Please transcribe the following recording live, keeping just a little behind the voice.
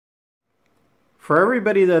For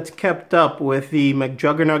everybody that's kept up with the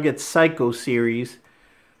Mcjuggernuggets Psycho series,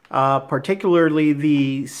 particularly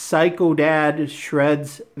the Psycho Dad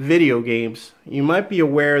Shreds video games, you might be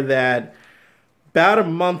aware that about a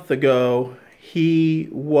month ago he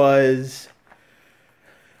was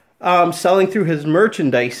selling through his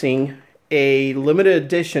merchandising a limited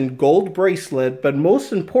edition gold bracelet, but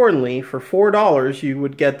most importantly, for $4 you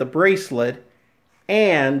would get the bracelet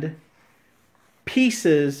and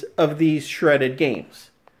pieces of these shredded games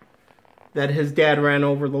that his dad ran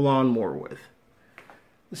over the lawnmower with.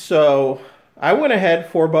 So I went ahead,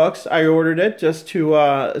 $4. I ordered it just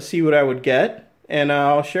to see what I would get, and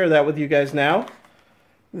I'll share that with you guys now.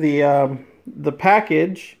 The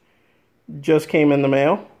package just came in the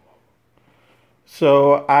mail,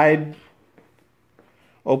 so I'd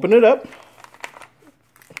open it up.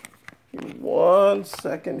 Give me 1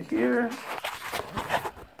 second here.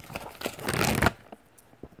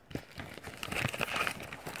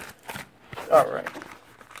 All right.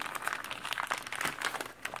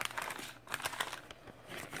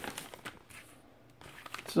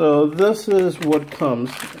 So this is what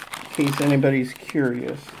comes, in case anybody's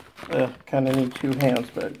curious. Kind of need 2 hands,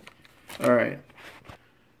 but all right.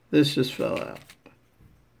 This just fell out.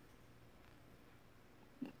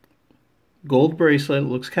 Gold bracelet,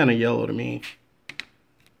 looks kind of yellow to me.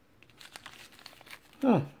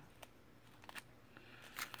 Oh.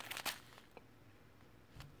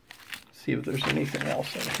 See if there's anything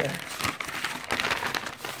else in here.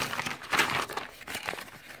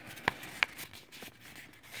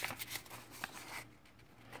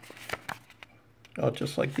 Oh,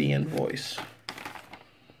 just like the invoice.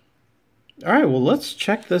 All right, well, let's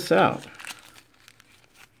check this out.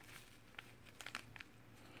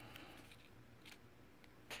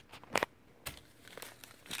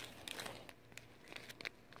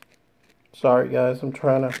 Sorry, guys, I'm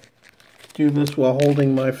trying to do this while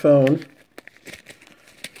holding my phone.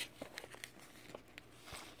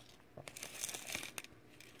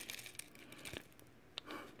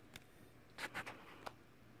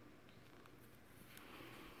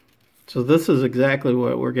 So this is exactly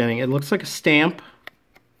what we're getting. It looks like a stamp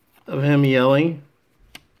of him yelling.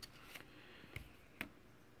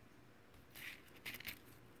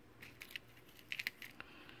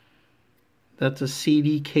 That's a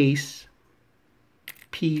CD case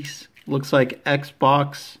piece. Looks like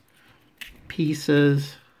Xbox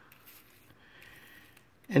pieces.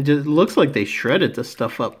 And just looks like they shredded this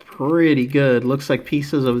stuff up pretty good. Looks like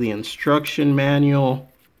pieces of the instruction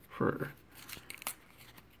manual for...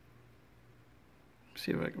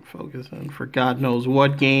 See if I can focus on for God knows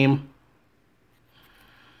what game.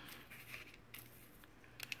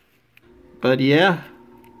 But yeah.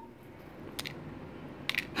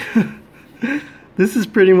 This is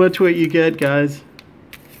pretty much what you get, guys.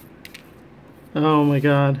 Oh my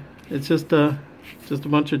God. It's just a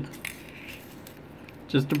bunch of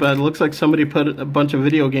it looks like somebody put a bunch of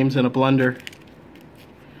video games in a blender.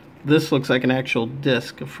 This looks like an actual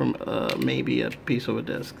disc from maybe a piece of a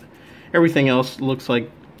disc. Everything else looks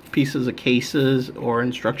like pieces of cases or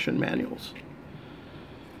instruction manuals.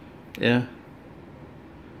 Yeah.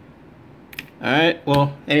 Alright,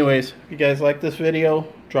 well, anyways, if you guys like this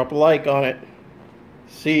video, drop a like on it.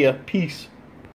 See ya. Peace.